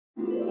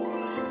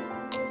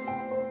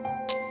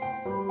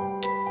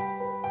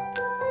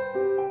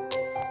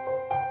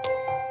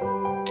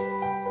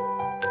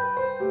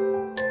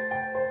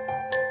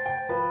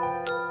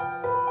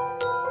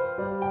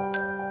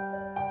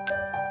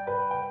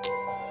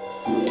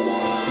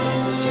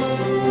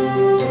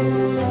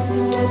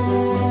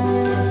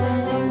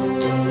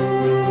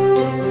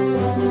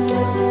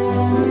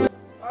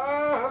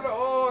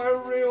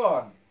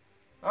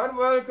And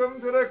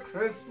welcome to the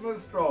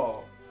Christmas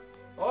draw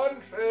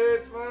on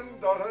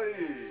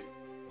Tradesmen.ie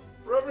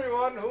for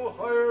everyone who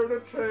hired a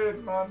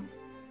tradesman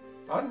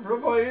and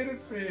provided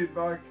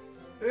feedback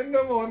in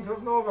the month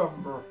of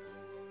November.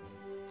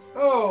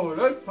 Now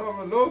let's have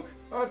a look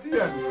at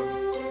the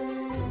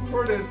entrance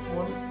for this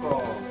month's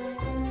draw.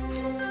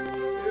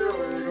 Here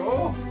we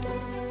go.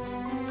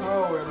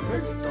 Now we'll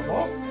mix them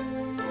up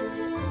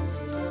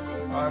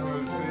and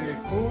we'll see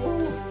who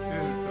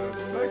is the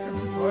second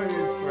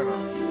prize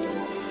winner.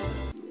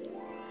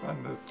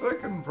 And the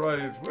second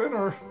prize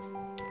winner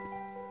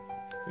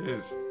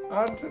is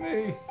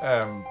Anthony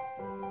M.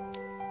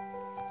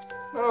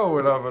 Now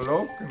we'll have a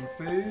look and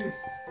see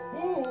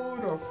who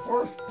the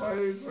first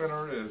prize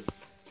winner is.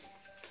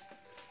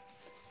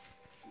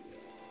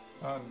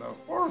 And the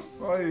first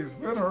prize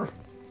winner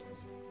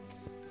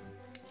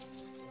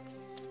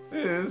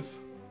is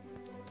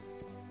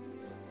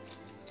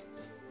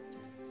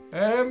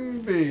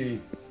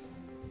MB.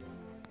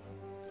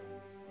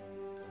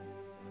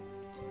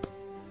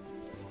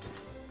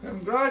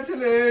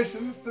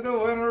 Congratulations to the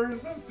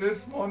winners of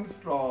this month's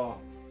draw.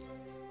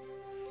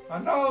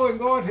 And now I'm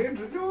going to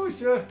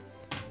introduce you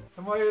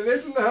to my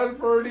little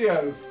helper, the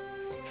elf.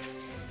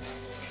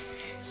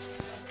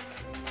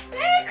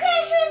 Merry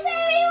Christmas,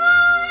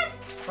 everyone!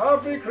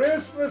 Happy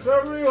Christmas,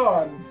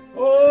 everyone!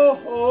 Ho,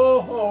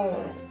 ho,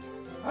 ho!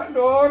 And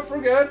don't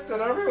forget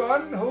that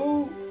everyone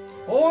who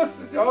hosts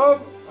the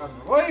job and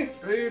provides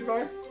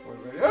feedback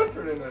will be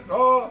entered in a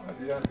draw at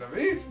the end of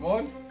each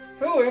month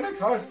to win a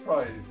cash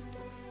prize.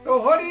 So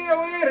what are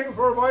you waiting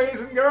for, boys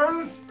and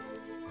girls?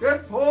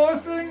 Get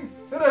posting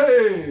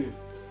today!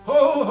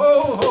 Ho,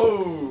 ho,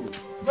 ho!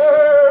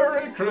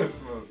 Merry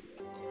Christmas!